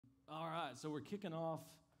right, so we're kicking off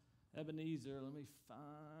Ebenezer. Let me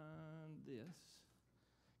find this.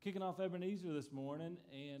 Kicking off Ebenezer this morning,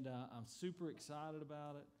 and I'm super excited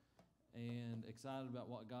about it and excited about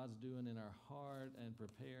what God's doing in our heart and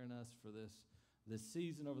preparing us for this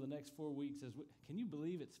season over the next 4 weeks. Can you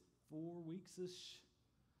believe it's 4 weeks-ish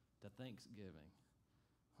to Thanksgiving?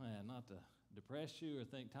 Man, not to depress you or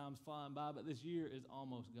think time's flying by, but this year is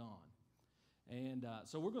almost gone. And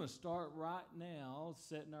so we're going to start right now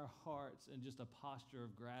setting our hearts in just a posture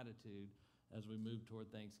of gratitude as we move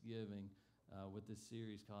toward Thanksgiving with this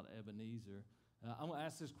series called Ebenezer. I'm going to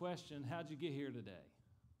ask this question: how'd you get here today?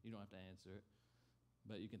 You don't have to answer it,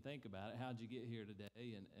 but you can think about it. How'd you get here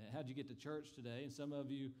today? And how'd you get to church today? And some of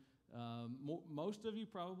you, most of you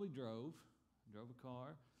probably drove a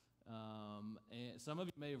car. And some of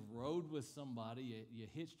you may have rode with somebody. You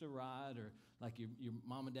hitched a ride, or like your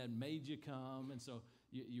mom and dad made you come, and so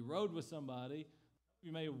you rode with somebody.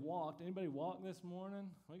 You may have walked. Anybody walk this morning?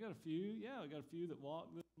 We got a few. Yeah, we got a few that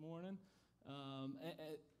walked this morning.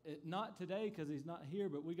 Not today because he's not here,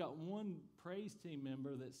 but we got one praise team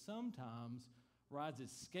member that sometimes rides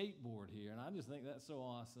his skateboard here, and I just think that's so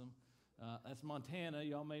awesome. That's Montana.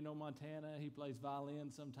 Y'all may know Montana. He plays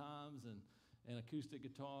violin sometimes and acoustic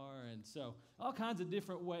guitar, and so all kinds of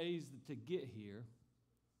different ways to get here.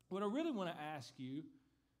 What I really want to ask you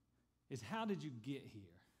is, how did you get here?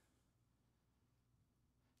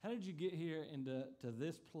 How did you get here into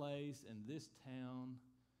this place, in this town,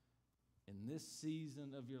 in this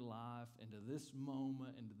season of your life, into this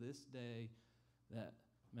moment, into this day that,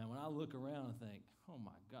 man, when I look around and think, oh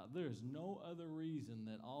my God, there's no other reason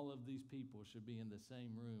that all of these people should be in the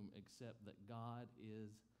same room except that God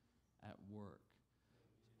is at work.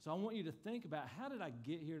 So I want you to think about, how did I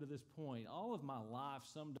get here to this point? All of my life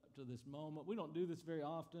summed up to this moment. We don't do this very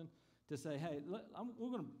often, to say, hey, we're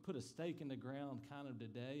going to put a stake in the ground kind of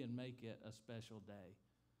today and make it a special day,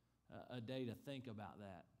 a day to think about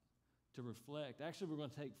that, to reflect. Actually, we're going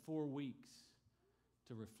to take 4 weeks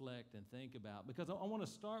to reflect and think about, because I want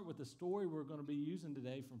to start with the story we're going to be using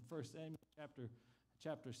today from 1 Samuel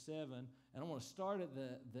chapter 7, and I want to start at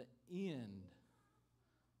the end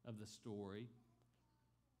of the story.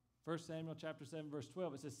 1 Samuel chapter 7, verse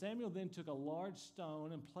 12, it says, Samuel then took a large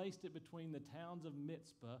stone and placed it between the towns of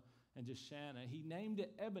Mizpah and Jeshanah. He named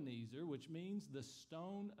it Ebenezer, which means the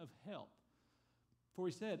stone of help. For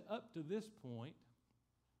he said, up to this point,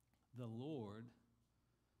 the Lord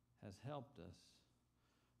has helped us.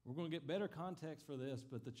 We're going to get better context for this,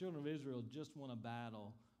 but the children of Israel just won a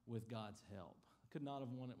battle with God's help. Could not have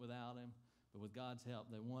won it without him. But with God's help,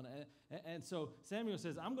 they won. And so Samuel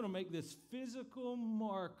says, I'm going to make this physical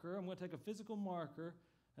marker. I'm going to take a physical marker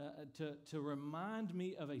to remind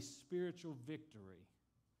me of a spiritual victory.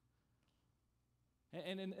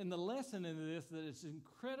 And the lesson in this, that it's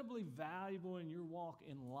incredibly valuable in your walk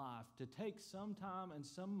in life to take some time and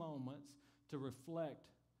some moments to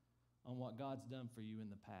reflect on what God's done for you in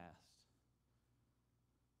the past.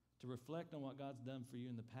 To reflect on what God's done for you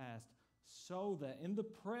in the past, so that in the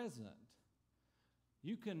present,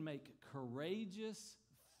 you can make courageous,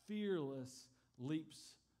 fearless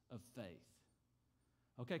leaps of faith.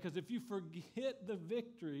 Okay, because if you forget the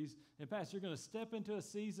victories in the past, you're going to step into a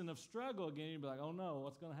season of struggle again. You'll be like, oh no,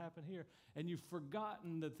 what's going to happen here? And you've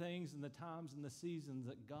forgotten the things and the times and the seasons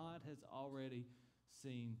that God has already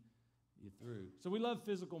seen you through. So we love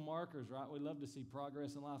physical markers, right? We love to see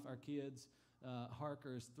progress in life. Our kids,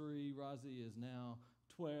 Harker is 3, Rozzy is now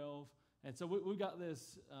 12. And so we've got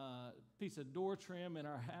this piece of door trim in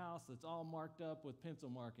our house that's all marked up with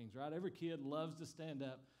pencil markings, right? Every kid loves to stand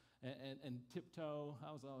up and tiptoe.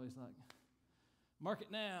 I was always like, mark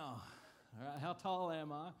it now. All right, how tall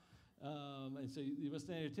am I? And so you must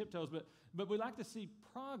stand on your tiptoes. But we like to see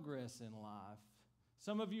progress in life.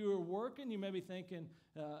 Some of you are working. You may be thinking,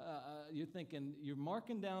 you're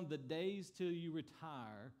marking down the days till you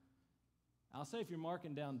retire. I'll say if you're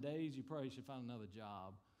marking down days, you probably should find another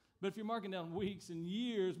job. But if you're marking down weeks and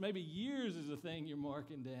years, maybe years is the thing you're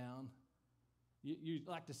marking down, you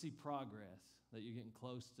like to see progress, that you're getting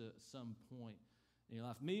close to some point in your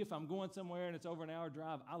life. Me, if I'm going somewhere and it's over an hour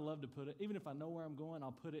drive, I love to put it, even if I know where I'm going,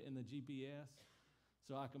 I'll put it in the GPS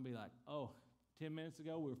so I can be like, oh, 10 minutes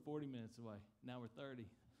ago, we were 40 minutes away. Now we're 30.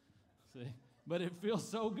 See? But it feels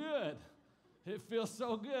so good. It feels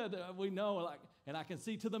so good. We know, like, and I can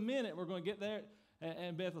see to the minute we're going to get there.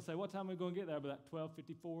 And Beth will say, what time are we going to get there? I'll be like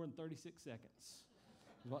 12:54 and 36 seconds.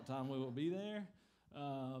 What time we will be there.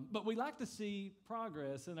 But we like to see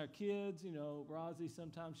progress. And our kids, Rozzy,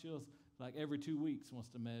 sometimes she'll, like every 2 weeks, wants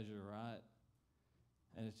to measure, right?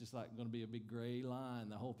 And it's just like going to be a big gray line.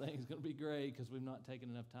 The whole thing's going to be gray because we've not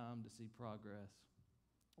taken enough time to see progress.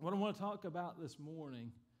 What I want to talk about this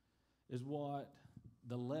morning is what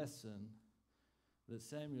the lesson that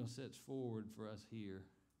Samuel sets forward for us here,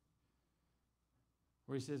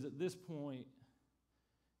 where he says, at this point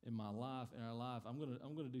in my life, in our life, I'm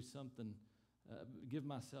going to do something, give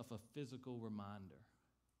myself a physical reminder.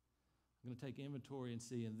 I'm going to take inventory and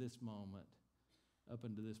see in this moment, up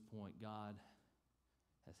until this point, God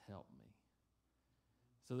has helped me.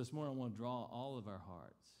 So this morning I want to draw all of our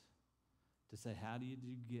hearts to say, how did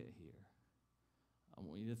you get here? I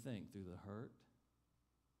want you to think through the hurt,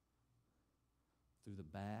 through the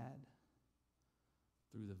bad,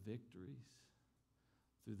 through the victories,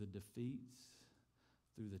 through the defeats,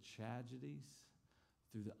 through the tragedies,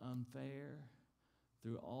 through the unfair,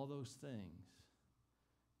 through all those things.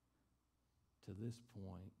 To this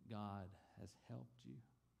point, God has helped you,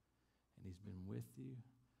 and He's been with you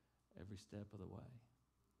every step of the way.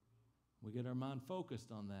 We get our mind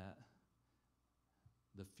focused on that.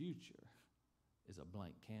 The future is a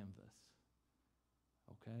blank canvas.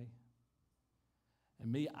 Okay?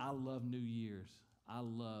 And me, I love New Year's. I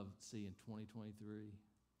love seeing 2023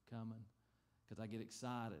 coming because I get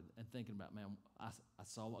excited and thinking about, man, I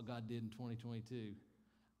saw what God did in 2022.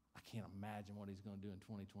 I can't imagine what He's going to do in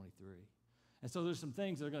 2023. And so there's some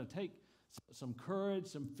things that are going to take some courage,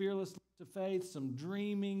 some fearlessness of faith, some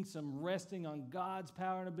dreaming, some resting on God's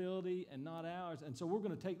power and ability and not ours. And so we're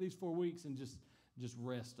going to take these 4 weeks and just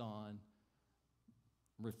rest on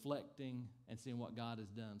reflecting and seeing what God has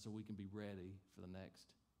done so we can be ready for the next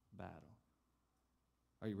battle.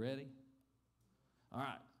 Are you ready? All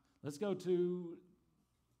right. Let's go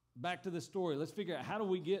back to the story. Let's figure out, how do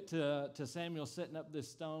we get to Samuel setting up this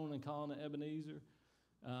stone and calling it Ebenezer?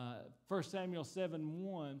 1 Samuel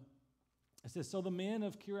 7:1, it says, so the men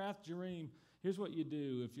of Kiriath-Jearim, here's what you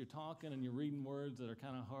do. If you're talking and you're reading words that are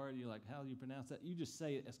kind of hard, you're like, how do you pronounce that? You just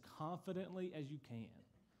say it as confidently as you can.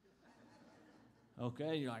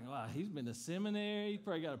 Okay, you're like, wow, he's been to seminary, he's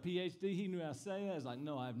probably got a PhD, he knew how to say that. It's like,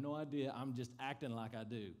 no, I have no idea, I'm just acting like I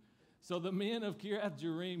do. So the men of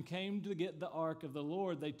Kiriath-Jearim came to get the ark of the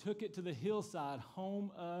Lord. They took it to the hillside,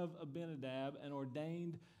 home of Abinadab, and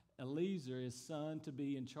ordained Eliezer, his son, to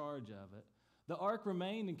be in charge of it. The ark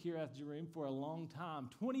remained in Kiriath-Jearim for a long time,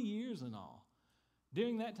 20 years in all.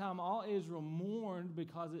 During that time, all Israel mourned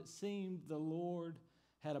because it seemed the Lord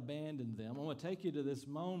had abandoned them. I want to take you to this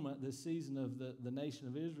moment, this season of the nation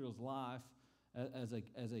of Israel's life as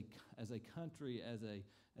a country, as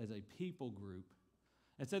a people group.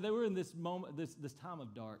 And so they were in this moment, this time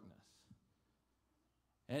of darkness.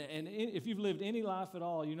 And if you've lived any life at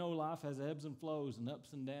all, you know life has ebbs and flows and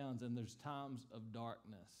ups and downs, and there's times of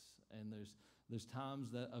darkness, and there's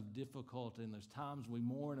times of difficulty, and there's times we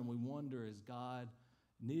mourn and we wonder, is God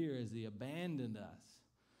near? Has He abandoned us?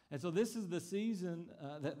 And so this is the season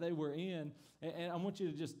that they were in. And I want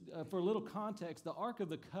you to just, for a little context, the Ark of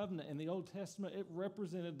the Covenant in the Old Testament, it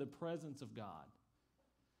represented the presence of God.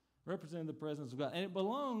 Represented the presence of God. And it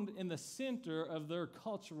belonged in the center of their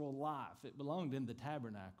cultural life. It belonged in the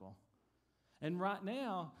tabernacle. And right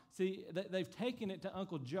now, see, they've taken it to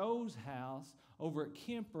Uncle Joe's house over at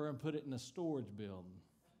Kemper and put it in a storage building.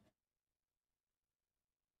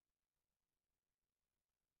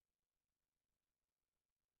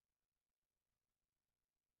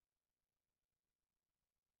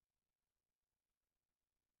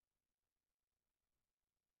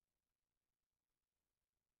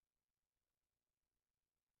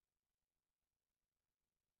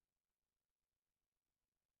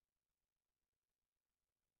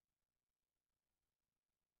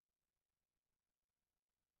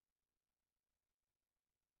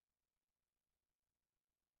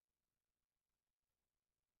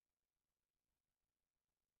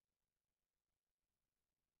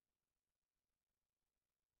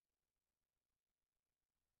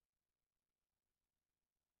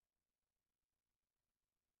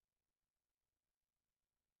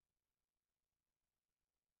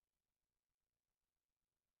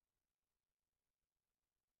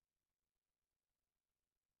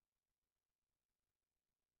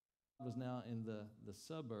 Was now in the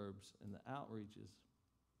suburbs and the outreaches.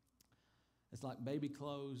 It's like baby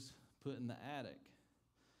clothes put in the attic.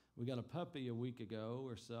 We got a puppy a week ago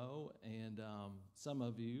or so, and some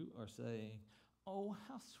of you are saying, oh,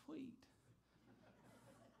 how sweet.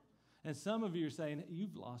 And some of you are saying,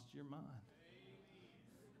 you've lost your mind.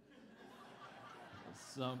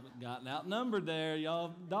 Some gotten outnumbered there.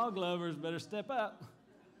 Y'all dog lovers better step up.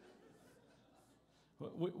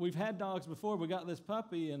 we've had dogs before. We got this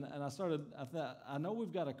puppy, and I thought, I know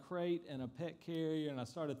we've got a crate and a pet carrier, and I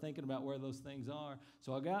started thinking about where those things are.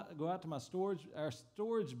 So I go out to our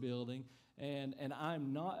storage building, and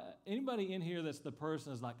I'm not, anybody in here that's the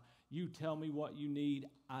person that's like, you tell me what you need,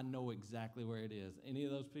 I know exactly where it is. Any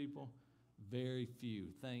of those people? Very few,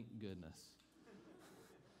 thank goodness.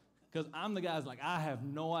 Because I'm the guy that's like, I have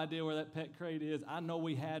no idea where that pet crate is. I know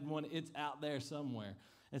we had one. It's out there somewhere.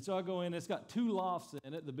 And so I go in. It's got 2 lofts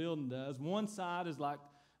in it, the building does. One side is like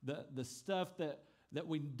the stuff that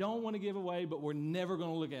we don't want to give away, but we're never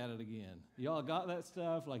going to look at it again. Y'all got that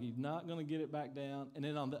stuff? Like you're not going to get it back down. And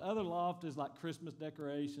then on the other loft is like Christmas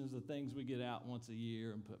decorations, the things we get out once a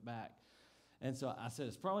year and put back. And so I said,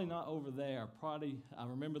 it's probably not over there. I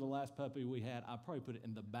remember the last puppy we had, I probably put it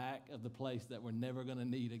in the back of the place that we're never going to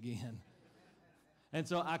need again. And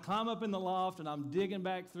so I climb up in the loft, and I'm digging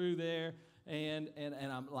back through there, and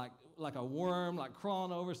I'm like a worm, like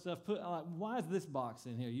crawling over stuff. Like, why is this box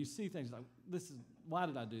in here? You see things like, why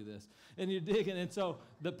did I do this? And you're digging. And so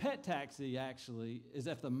the pet taxi actually is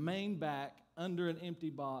at the main back under an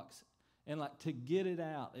empty box, and like to get it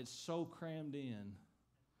out, it's so crammed in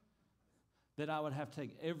that I would have to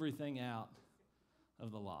take everything out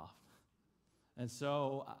of the loft. And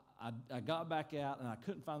so I got back out, and I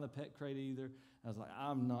couldn't find the pet crate either. I was like,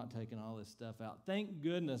 I'm not taking all this stuff out. Thank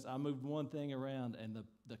goodness I moved one thing around, and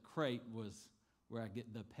the crate was where I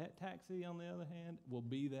get the pet taxi, on the other hand, will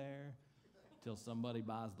be there till somebody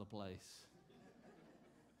buys the place.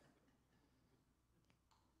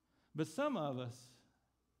 But some of us,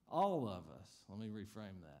 all of us, let me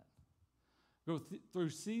reframe that, go through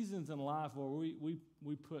seasons in life where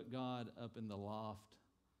we put God up in the loft,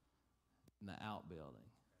 in the outbuilding.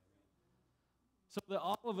 So that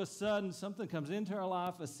all of a sudden something comes into our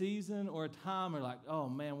life, a season or a time, we're like, oh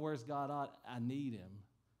man, where's God at? I need him.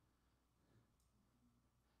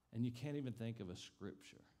 And you can't even think of a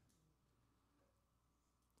scripture.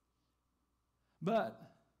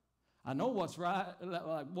 But I know what's right,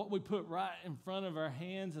 like what we put right in front of our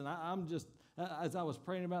hands, and I'm just, as I was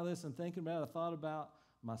praying about this and thinking about it, I thought about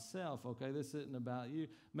myself. Okay, this isn't about you.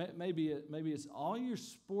 Maybe it's all your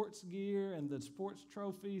sports gear and the sports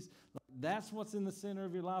trophies. That's what's in the center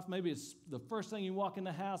of your life. Maybe it's the first thing you walk in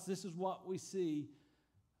the house. This is what we see.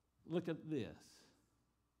 Look at this.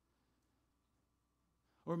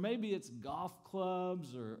 Or maybe it's golf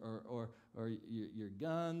clubs or your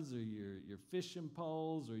guns or your fishing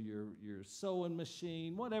poles or your sewing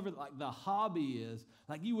machine, whatever like the hobby is.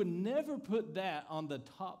 Like you would never put that on the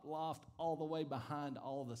top loft all the way behind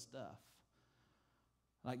all the stuff.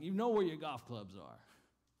 Like you know where your golf clubs are.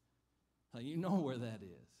 Like you know where that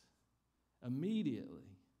is.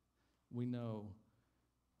 Immediately we know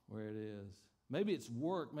where it is. Maybe it's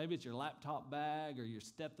work. Maybe it's your laptop bag or your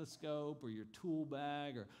stethoscope or your tool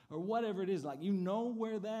bag or whatever it is. Like, you know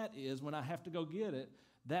where that is when I have to go get it.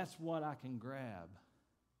 That's what I can grab.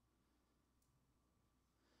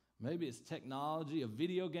 Maybe it's technology, a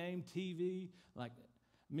video game, TV. Like,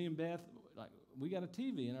 me and Beth, like, we got a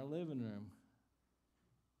TV in our living room.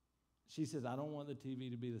 She says, I don't want the TV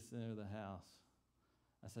to be the center of the house.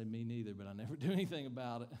 I say, me neither, but I never do anything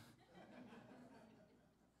about it.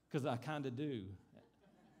 Because I kind of do.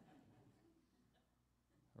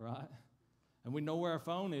 Right? And we know where our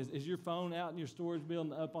phone is. Is your phone out in your storage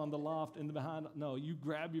building up on the loft in the behind? No, you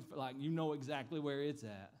grab your, like, you know exactly where it's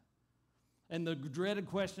at. And the dreaded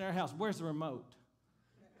question in our house, where's the remote?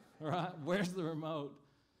 Right? Where's the remote?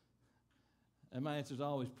 And my answer is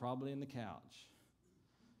always probably in the couch.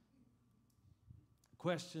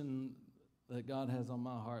 Question that God has on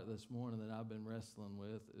my heart this morning that I've been wrestling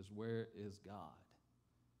with is, where is God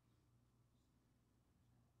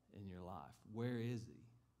in your life? Where is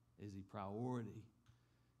he? Is he priority?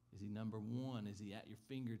 Is he number one? Is he at your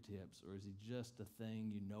fingertips? Or is he just a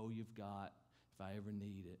thing you know you've got? If I ever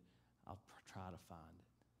need it, I'll try to find it.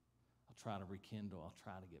 I'll try to rekindle. I'll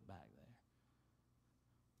try to get back there.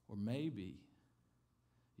 Or maybe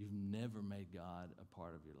you've never made God a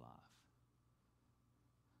part of your life.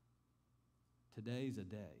 Today's a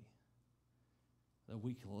day that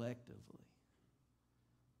we collectively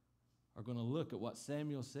are going to look at what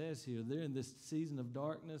Samuel says here. They're in this season of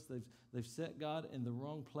darkness. They've set God in the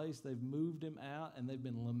wrong place. They've moved him out, and they've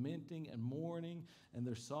been lamenting and mourning, and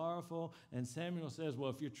they're sorrowful. And Samuel says, well,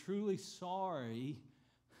 if you're truly sorry,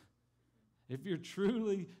 do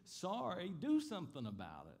something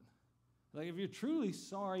about it. Like, if you're truly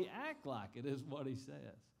sorry, act like it, is what he says.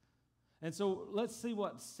 And so let's see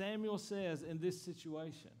what Samuel says in this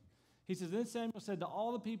situation. He says, then Samuel said to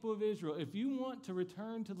all the people of Israel, if you want to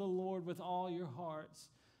return to the Lord with all your hearts,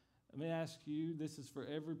 Let me ask you, this is for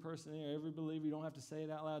every person here, every believer. You don't have to say it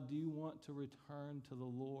out loud. Do you want to return to the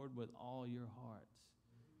Lord with all your hearts?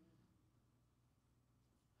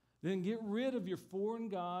 Then get rid of your foreign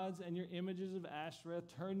gods and your images of Asherah.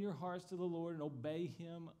 Turn your hearts to the Lord and obey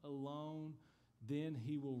Him alone. Then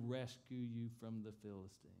He will rescue you from the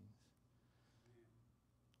Philistines.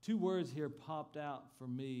 Two words here popped out for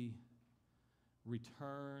me: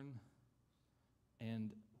 return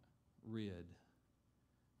and rid.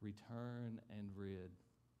 Return and rid.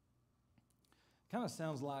 Kind of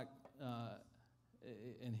sounds like,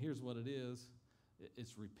 and here's what it is: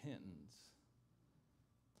 it's repentance.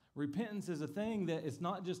 Repentance is a thing that it's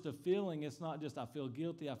not just a feeling. It's not just I feel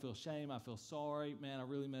guilty, I feel shame, I feel sorry. Man, I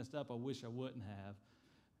really messed up. I wish I wouldn't have.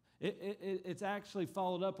 It's actually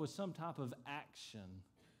followed up with some type of action.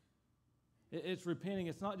 It's repenting.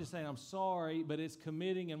 It's not just saying I'm sorry, but it's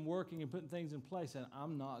committing and working and putting things in place, and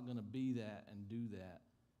I'm not going to be that and do that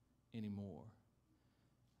anymore.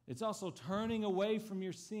 It's also turning away from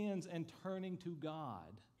your sins and turning to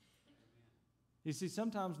God. You see,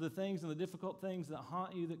 sometimes the things and the difficult things that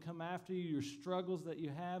haunt you, that come after you, your struggles that you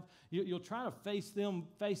have, you'll try to face them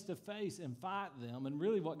face to face and fight them. And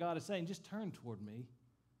really what God is saying, just turn toward me.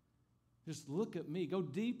 Just look at me. Go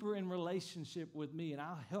deeper in relationship with me, and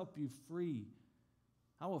I'll help you free.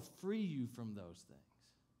 I will free you from those things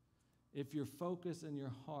if your focus and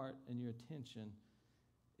your heart and your attention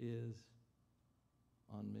is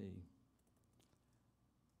on me.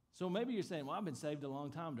 So maybe you're saying, well, I've been saved a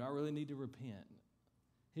long time. Do I really need to repent?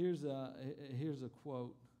 Here's a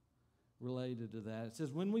quote related to that. It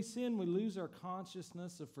says, when we sin, we lose our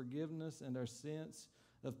consciousness of forgiveness and our sense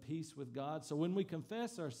of peace with God. So when we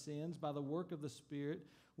confess our sins by the work of the Spirit,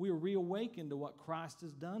 we are reawakened to what Christ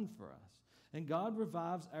has done for us. And God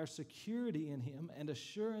revives our security in Him and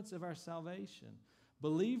assurance of our salvation.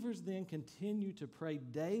 Believers then continue to pray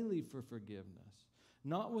daily for forgiveness,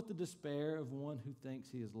 not with the despair of one who thinks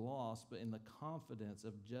he is lost, but in the confidence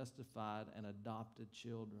of justified and adopted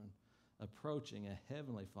children, approaching a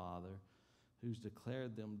heavenly Father who's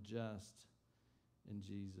declared them just in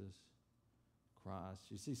Jesus Christ.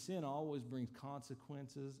 You see, sin always brings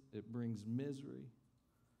consequences. It brings misery,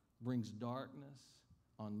 brings darkness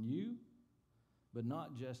on you, but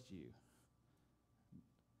not just you.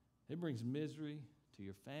 It brings misery to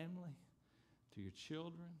your family, to your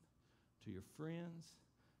children, to your friends,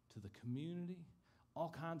 to the community. All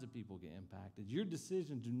kinds of people get impacted. Your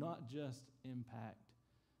decisions do not just impact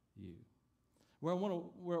you. Where I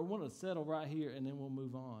want to settle right here, and then we'll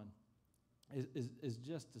move on, is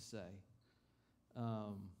just to say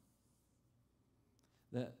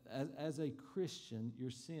that as a Christian,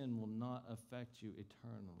 your sin will not affect you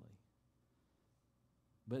eternally.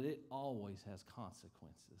 But it always has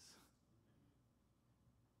consequences.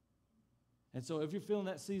 And so if you're feeling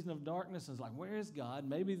that season of darkness and it's like, where is God?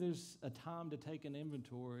 Maybe there's a time to take an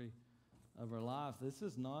inventory of our life. This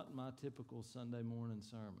is not my typical Sunday morning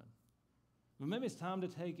sermon. But maybe it's time to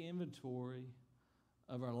take inventory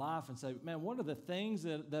of our life and say, man, what are the things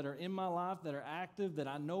that are in my life that are active, that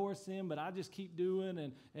I know are sin, but I just keep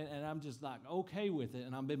doing and I'm just like okay with it.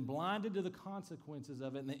 And I've been blinded to the consequences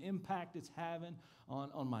of it and the impact it's having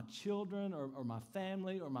on my children or my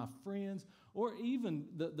family or my friends, or even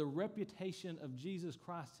the reputation of Jesus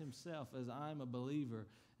Christ Himself as I'm a believer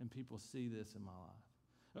and people see this in my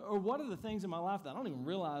life. Or what are the things in my life that I don't even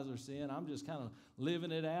realize are sin? I'm just kind of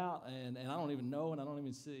living it out and I don't even know and I don't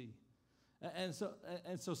even see. And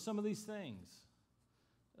so some of these things,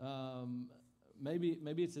 maybe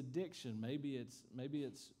it's addiction, maybe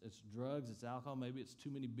it's drugs, it's alcohol, maybe it's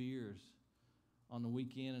too many beers on the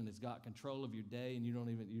weekend and it's got control of your day and you don't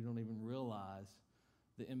even realize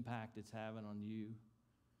the impact it's having on you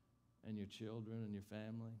and your children and your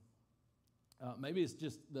family. Maybe it's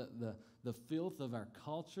just the filth of our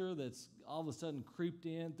culture that's all of a sudden creeped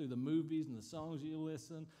in through the movies and the songs you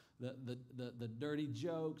listen, the dirty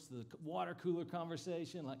jokes, the water cooler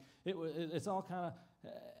conversation. Like it's all kind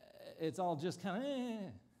of, it's all just kind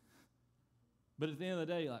of. But at the end of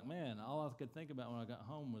the day, you're like, man, all I could think about when I got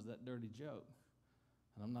home was that dirty joke,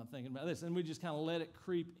 and I'm not thinking about this. And we just kind of let it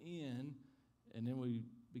creep in, and then we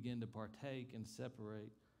begin to partake and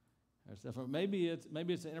separate ourselves. Or maybe it's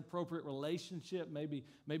an inappropriate relationship. Maybe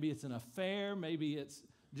it's an affair. Maybe it's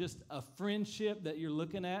just a friendship that you're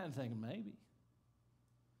looking at and thinking maybe.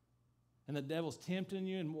 And the devil's tempting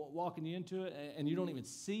you and walking you into it, and you don't even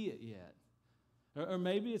see it yet. Or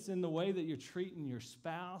maybe it's in the way that you're treating your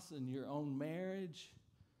spouse and your own marriage,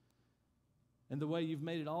 and the way you've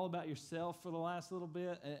made it all about yourself for the last little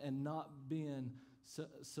bit, and not being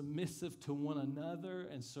submissive to one another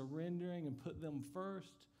and surrendering and put them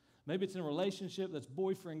first. Maybe it's in a relationship that's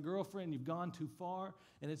boyfriend, girlfriend, you've gone too far,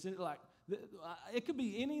 and it's it could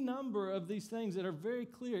be any number of these things that are very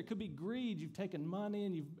clear. It could be greed. You've taken money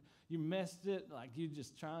and you messed it, like you're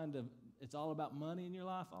just it's all about money in your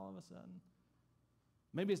life all of a sudden.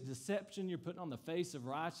 Maybe it's deception you're putting on the face of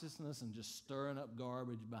righteousness and just stirring up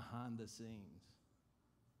garbage behind the scenes.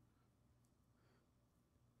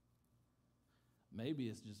 Maybe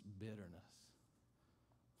it's just bitterness.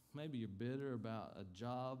 Maybe you're bitter about a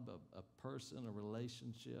job, a person, a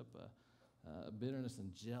relationship, a bitterness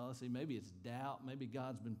and jealousy. Maybe it's doubt. Maybe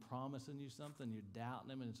God's been promising you something. You're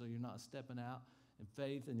doubting Him, and so you're not stepping out in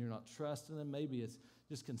faith and you're not trusting Him. Maybe it's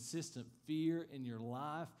just consistent fear in your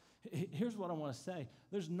life. Here's what I want to say.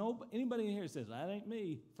 There's anybody in here that says, that ain't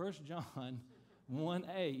me. 1 John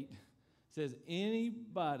 1:8 says,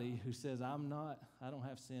 anybody who says, I don't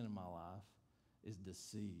have sin in my life is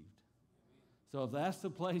deceived. So if that's the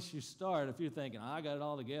place you start, if you're thinking, I got it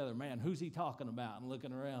all together, man, who's he talking about? And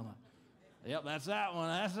looking around like, yep, that's that one,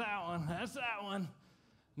 that's that one, that's that one.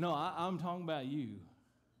 No, I'm talking about you.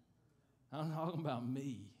 I'm talking about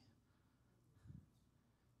me.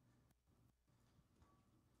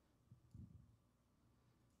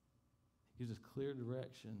 He gives us clear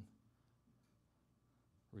direction,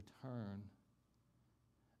 return,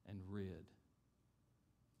 and rid.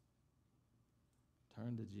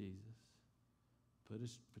 Turn to Jesus. Put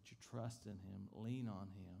your trust in Him. Lean on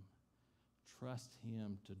Him. Trust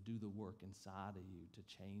Him to do the work inside of you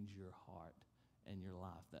to change your heart and your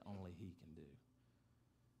life that only He can do.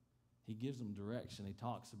 He gives them direction. He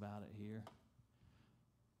talks about it here.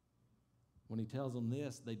 When He tells them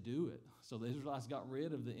this, they do it. So the Israelites got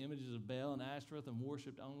rid of the images of Baal and Ashtoreth and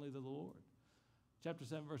worshipped only the Lord. Chapter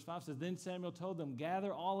 7, verse 5 says, Then Samuel told them,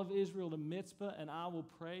 Gather all of Israel to Mizpah, and I will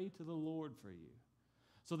pray to the Lord for you.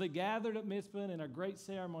 So they gathered at Mizpah, and in a great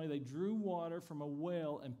ceremony, they drew water from a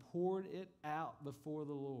well and poured it out before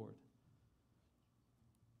the Lord.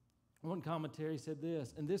 One commentary said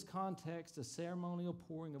this, in this context, a ceremonial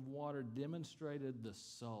pouring of water demonstrated the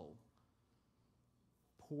soul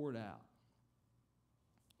poured out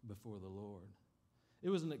before the Lord. It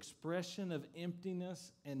was an expression of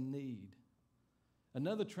emptiness and need.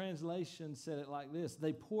 Another translation said it like this,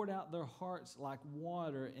 they poured out their hearts like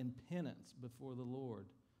water in penance before the Lord.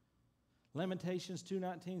 Lamentations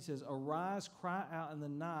 2:19 says, Arise, cry out in the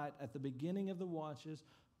night at the beginning of the watches,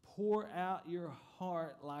 pour out your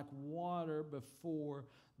heart like water before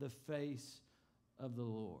the face of the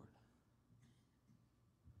Lord.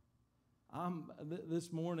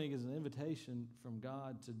 This morning is an invitation from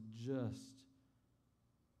God to just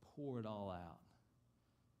pour it all out.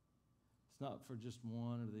 It's not for just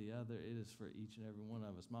one or the other. It is for each and every one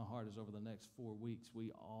of us. My heart is over the next 4 weeks,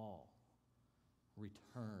 we all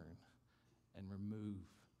return and remove.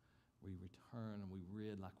 We return and we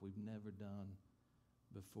rid like we've never done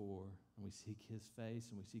before. And we seek His face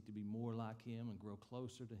and we seek to be more like Him and grow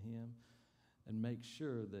closer to Him and make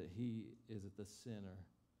sure that He is at the center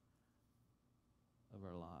of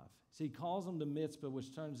our life. See, He calls them to Mizpah,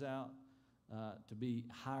 which turns out to be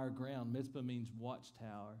higher ground. Mizpah means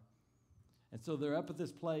watchtower. And so they're up at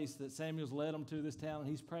this place that Samuel's led them to, this town, and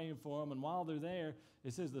he's praying for them. And while they're there,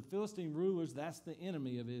 it says the Philistine rulers, that's the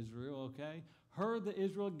enemy of Israel, okay, heard that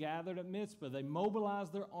Israel gathered at Mizpah. They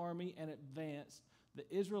mobilized their army and advanced. The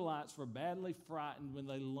Israelites were badly frightened when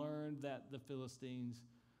they learned that the Philistines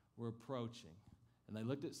were approaching. And they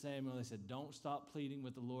looked at Samuel and they said, Don't stop pleading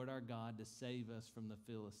with the Lord our God to save us from the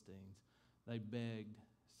Philistines. They begged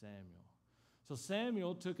Samuel. So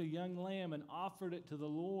Samuel took a young lamb and offered it to the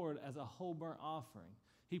Lord as a whole burnt offering.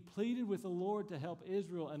 He pleaded with the Lord to help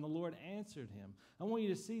Israel, and the Lord answered him. I want you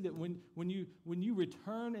to see that when you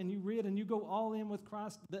return and you rid and you go all in with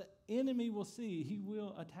Christ, the enemy will see, he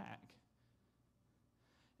will attack.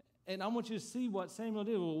 And I want you to see what Samuel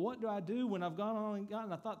did. Well, what do I do when I've gone on and gone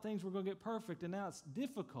and I thought things were going to get perfect, and now it's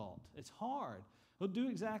difficult, it's hard. He'll do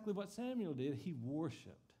exactly what Samuel did. He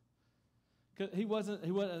worshiped. He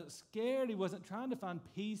wasn't scared. He wasn't trying to find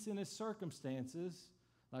peace in his circumstances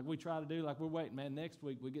like we try to do, like we're waiting, man, next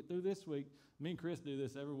week, we get through this week. Me and Chris do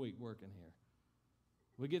this every week working here.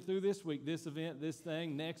 We get through this week, this event, this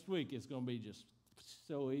thing. Next week, it's going to be just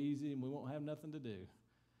so easy and we won't have nothing to do.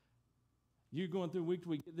 You're going through week to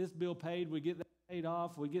week, get this bill paid, we get that paid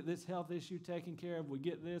off, we get this health issue taken care of, we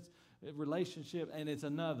get this relationship, and it's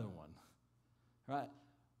another one, right?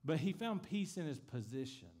 But he found peace in his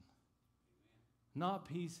position. Not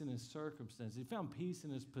peace in his circumstances. He found peace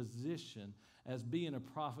in his position as being a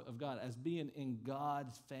prophet of God, as being in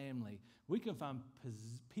God's family. We can find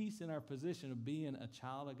peace in our position of being a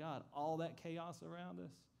child of God. All that chaos around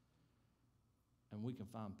us, and we can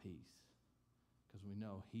find peace because we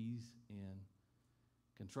know he's in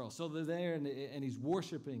control. So they're there, and he's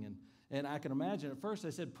worshiping, and I can imagine at first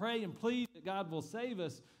they said, pray and plead that God will save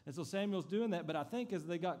us. And so Samuel's doing that. But I think as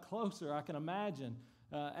they got closer, I can imagine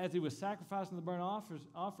as he was sacrificing the burnt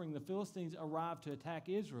offering, the Philistines arrived to attack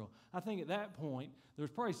Israel. I think at that point, there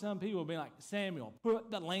was probably some people being like, Samuel,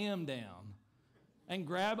 put the lamb down and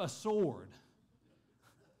grab a sword.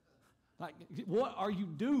 Like, what are you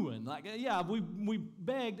doing? Like, yeah, we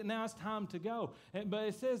begged, and now it's time to go. But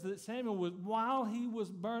it says that Samuel while he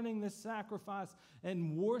was burning this sacrifice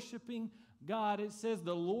and worshiping God, it says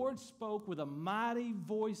the Lord spoke with a mighty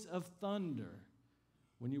voice of thunder.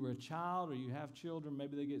 When you were a child or you have children,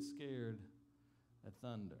 maybe they get scared at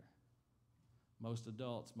thunder. Most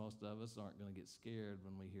adults, most of us aren't going to get scared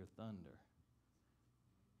when we hear thunder.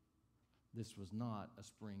 This was not a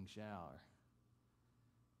spring shower.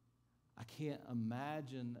 I can't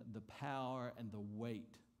imagine the power and the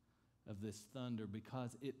weight of this thunder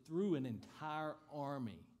because it threw an entire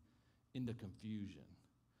army into confusion.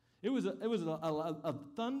 It was a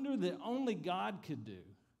thunder that only God could do.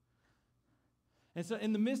 And so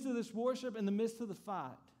in the midst of this worship, in the midst of the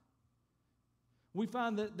fight, we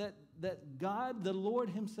find that God, the Lord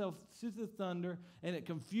himself, sends the thunder, and it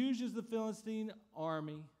confuses the Philistine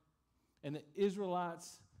army, and the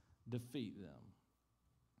Israelites defeat them.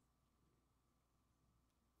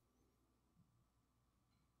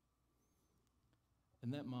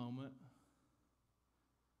 In that moment,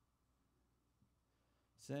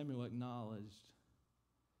 Samuel acknowledged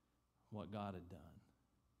what God had done.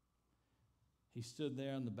 He stood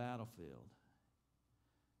there on the battlefield,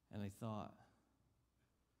 and he thought,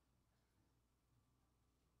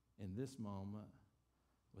 in this moment,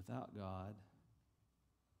 without God,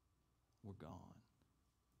 we're gone.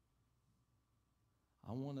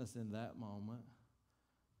 I want us in that moment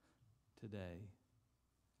today.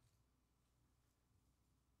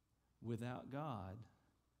 Without God,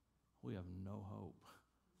 we have no hope.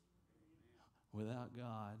 Without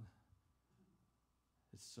God,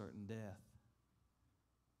 it's certain death.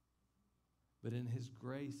 But in his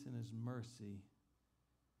grace and his mercy,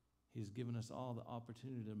 he's given us all the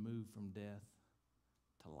opportunity to move from death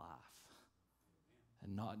to life.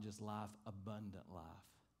 And not just life, abundant life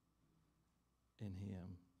in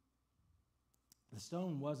him. The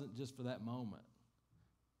stone wasn't just for that moment.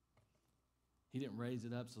 He didn't raise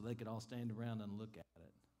it up so they could all stand around and look at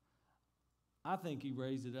it. I think he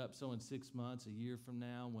raised it up so in 6 months, a year from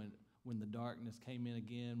now, when the darkness came in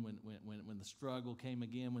again, when the struggle came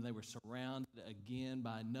again, when they were surrounded again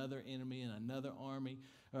by another enemy and another army,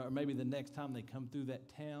 or maybe the next time they come through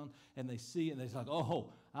that town and they see it and they're like, oh,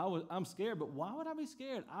 I'm scared, but why would I be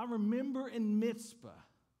scared? I remember in Mizpah,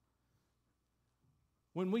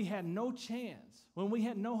 when we had no chance, when we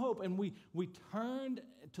had no hope, and we turned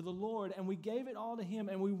to the Lord and we gave it all to him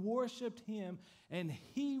and we worshiped him, and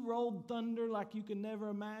he rolled thunder like you can never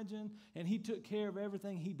imagine, and he took care of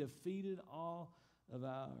everything. He defeated all of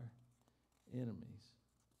our enemies.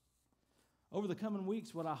 Over the coming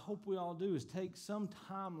weeks, what I hope we all do is take some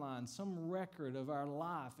timeline, some record of our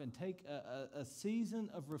life, and take a season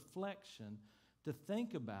of reflection to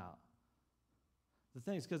think about the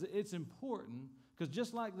things, because it's important. Because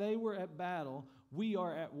just like they were at battle, we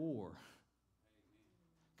are at war.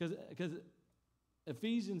 Because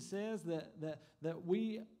Ephesians says that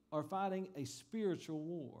we are fighting a spiritual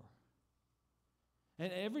war.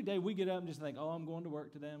 And every day we get up and just think, oh, I'm going to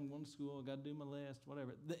work today, I'm going to school, I've got to do my list,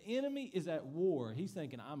 whatever. The enemy is at war. He's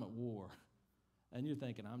thinking, I'm at war. And you're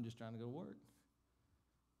thinking, I'm just trying to go to work.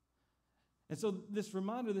 And so this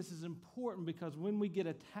reminder, this is important because when we get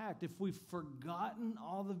attacked, if we've forgotten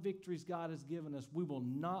all the victories God has given us, we will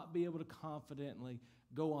not be able to confidently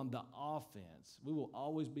go on the offense. We will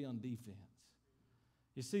always be on defense.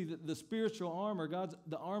 You see, the spiritual armor,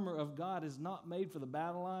 the armor of God is not made for the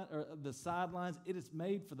battle line or the sidelines. It is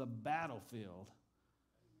made for the battlefield.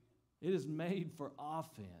 It is made for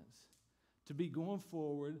offense. To be going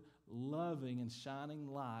forward, loving and shining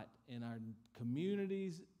light in our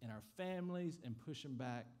communities, in our families, and pushing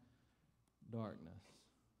back darkness.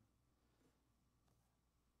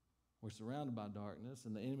 We're surrounded by darkness,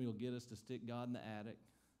 and the enemy will get us to stick God in the attic.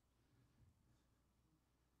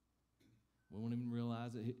 We won't even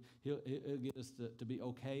realize it. He'll get us to be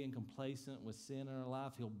okay and complacent with sin in our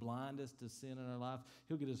life. He'll blind us to sin in our life.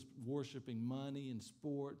 He'll get us worshiping money and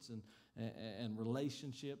sports and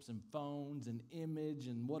relationships and phones and image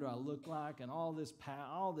and what do I look like and all this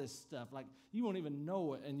all this stuff. Like, you won't even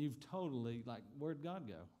know it, and you've totally, like, where'd God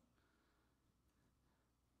go?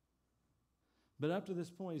 But up to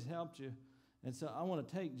this point, he's helped you. And so I want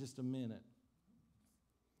to take just a minute.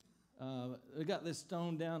 We got this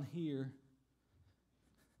stone down here.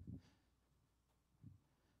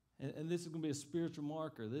 And this is going to be a spiritual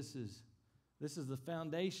marker. This is the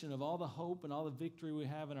foundation of all the hope and all the victory we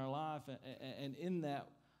have in our life. And in that,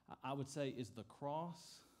 I would say, is the cross,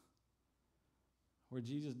 where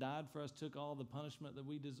Jesus died for us, took all the punishment that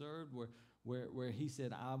we deserved, where he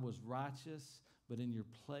said, I was righteous, but in your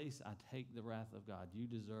place, I take the wrath of God. You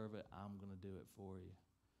deserve it. I'm going to do it for you.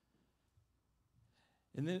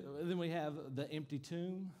 And then we have the empty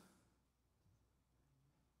tomb,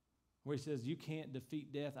 where he says, you can't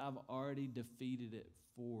defeat death. I've already defeated it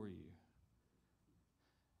for you.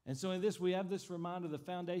 And so in this, we have this reminder, the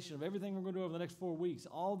foundation of everything we're going to do over the next 4 weeks.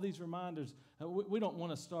 All these reminders, we don't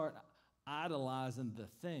want to start idolizing the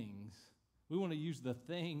things. We want to use the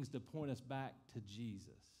things to point us back to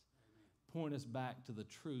Jesus. Point us back to the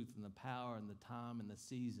truth and the power and the time and the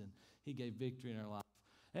season he gave victory in our life.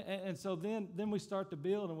 And so then we start to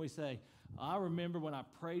build, and we say, I remember when I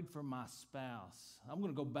prayed for my spouse. I'm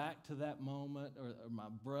going to go back to that moment, or my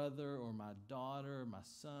brother or my daughter or my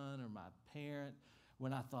son or my parent,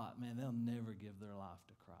 when I thought, man, they'll never give their life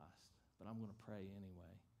to Christ, but I'm going to pray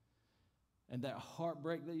anyway. And that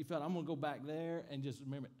heartbreak that you felt, I'm going to go back there and just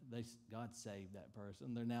remember, God saved that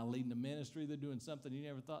person. They're now leading a ministry. They're doing something you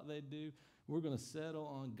never thought they'd do. We're going to settle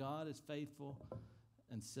on God is faithful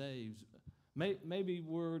and saves. Maybe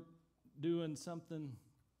we're doing something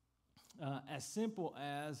as simple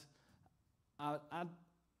as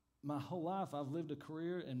my whole life I've lived a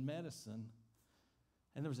career in medicine,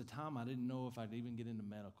 and there was a time I didn't know if I'd even get into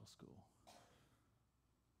medical school.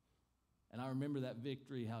 And I remember that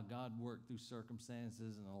victory, how God worked through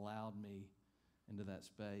circumstances and allowed me into that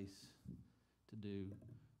space to do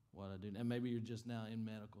what I do. And maybe you're just now in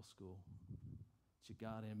medical school that you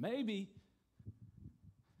got in. Maybe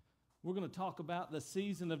we're going to talk about the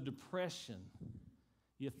season of depression.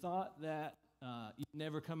 You thought that you'd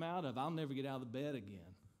never come out of. I'll never get out of the bed again.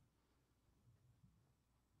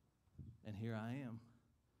 And here I am.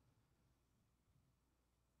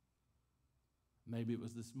 Maybe it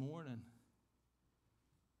was this morning.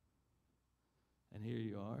 And here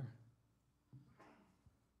you are.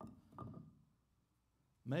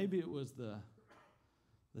 Maybe it was the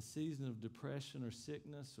season of depression or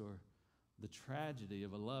sickness or the tragedy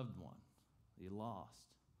of a loved one that you lost.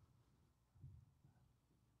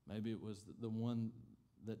 Maybe it was the one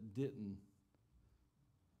that didn't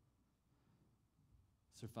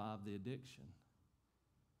survive the addiction.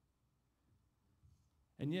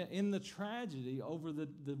 And yet in the tragedy over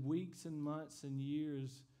the weeks and months and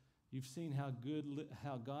years, you've seen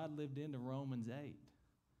how God lived into Romans 8.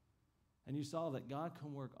 And you saw that God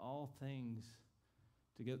can work all things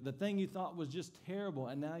together. The thing you thought was just terrible,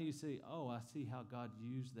 and now you see, oh, I see how God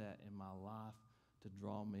used that in my life to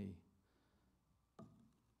draw me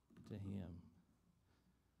to him.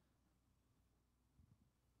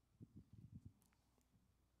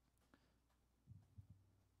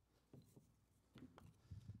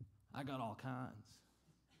 I got all kinds.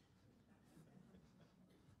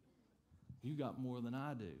 You got more than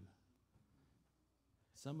I do.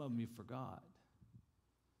 Some of them you forgot.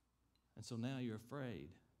 And so now you're afraid.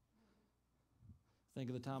 Think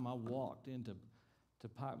of the time I walked into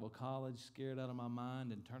Pikeville College, scared out of my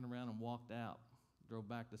mind, and turned around and walked out. Drove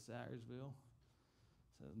back to Sayersville.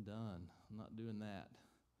 Said, I'm done. I'm not doing that.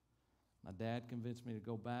 My dad convinced me to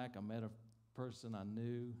go back. I met a person I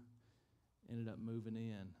knew, ended up moving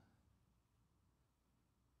in.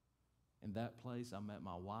 In that place, I met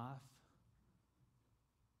my wife.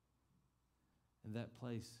 In that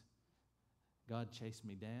place, God chased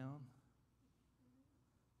me down.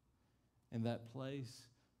 In that place,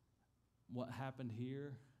 what happened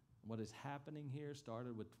here, what is happening here,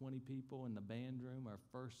 started with 20 people in the band room, our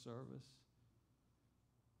first service.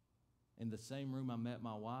 In the same room I met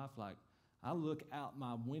my wife, like I look out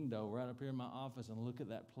my window right up here in my office and look at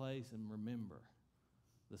that place and remember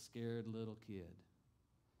the scared little kid.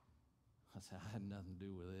 I said, I had nothing to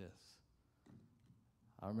do with this.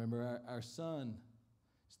 I remember our son,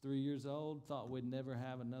 he's 3 years old, thought we'd never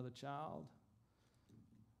have another child.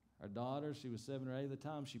 Our daughter, she was 7 or 8 at the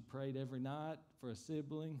time. She prayed every night for a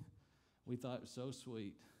sibling. We thought it was so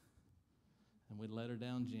sweet. And we'd let her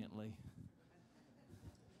down gently.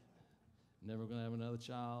 Never going to have another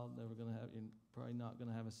child. Never going to have, probably not going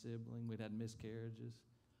to have a sibling. We'd had miscarriages.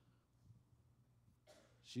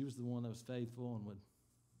 She was the one that was faithful and would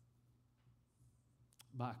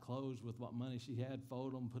buy clothes with what money she had,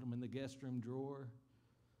 fold them, put them in the guest room drawer.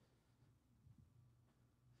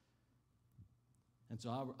 And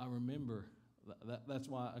so I remember, that's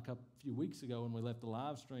why a few weeks ago when we left the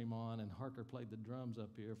live stream on and Harker played the drums up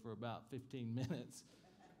here for about 15 minutes,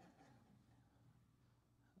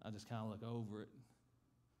 I just kind of look over it.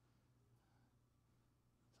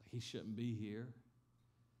 It's he shouldn't be here.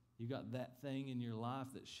 You got that thing in your life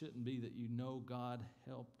that shouldn't be, that you know God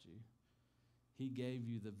helped you. He gave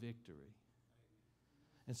you the victory.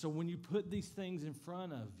 And so when you put these things in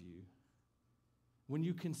front of you, when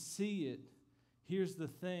you can see it, here's the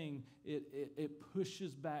thing, it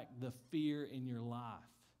pushes back the fear in your life.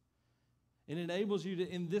 It enables you to,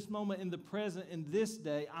 in this moment, in the present, in this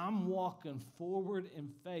day, I'm walking forward in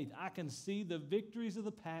faith. I can see the victories of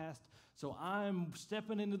the past, so I'm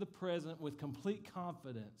stepping into the present with complete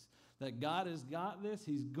confidence that God has got this.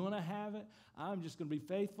 He's going to have it. I'm just going to be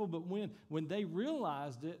faithful. But when they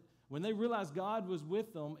realized it, when they realized God was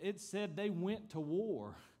with them, it said they went to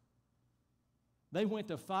war. They went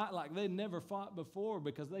to fight like they'd never fought before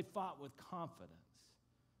because they fought with confidence.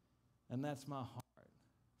 And that's my heart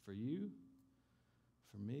for you,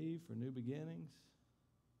 for me, for New Beginnings.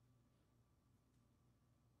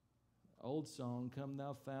 Old song, come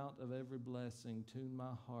thou fount of every blessing, tune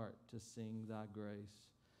my heart to sing thy grace.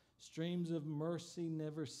 Streams of mercy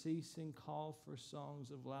never ceasing, call for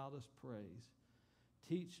songs of loudest praise.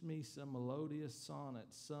 Teach me some melodious sonnet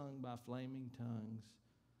sung by flaming tongues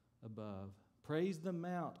above. Praise the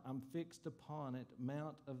mount, I'm fixed upon it,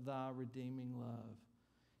 mount of thy redeeming love.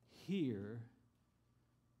 Here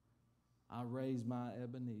I raise my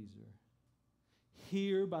Ebenezer.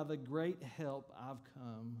 Here by the great help I've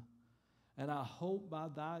come, and I hope by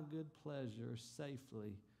thy good pleasure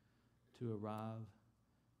safely to arrive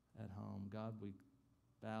at home. God, we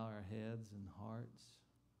bow our heads and hearts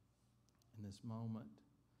in this moment.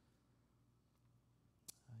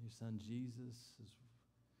 Your son Jesus, as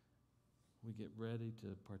we get ready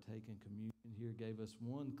to partake in communion here, gave us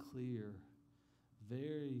one clear,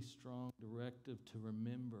 very strong directive to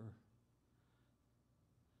remember.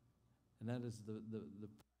 And that is the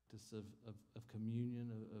practice of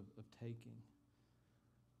communion, of taking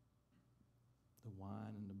the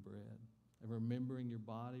wine and the bread. And remembering your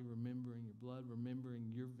body, remembering your blood,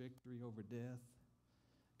 remembering your victory over death.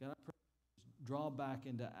 God, I pray, draw back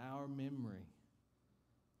into our memory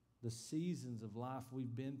the seasons of life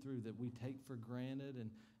we've been through that we take for granted,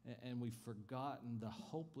 and we've forgotten the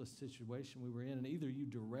hopeless situation we were in. And either you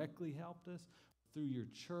directly helped us through your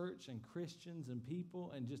church and Christians and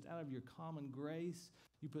people, and just out of your common grace,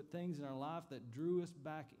 you put things in our life that drew us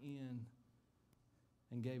back in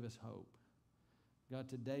and gave us hope. God,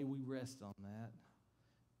 today we rest on that.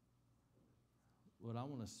 Lord, I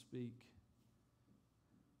want to speak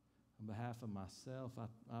on behalf of myself.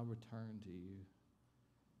 I return to you.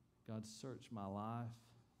 God, search my life.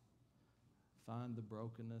 Find the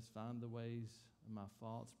brokenness. Find the ways of my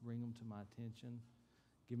faults. Bring them to my attention.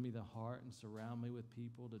 Give me the heart and surround me with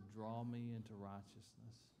people to draw me into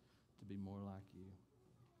righteousness, to be more like you.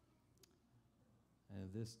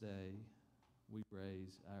 And this day, we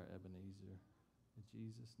raise our Ebenezer. In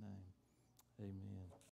Jesus' name, amen.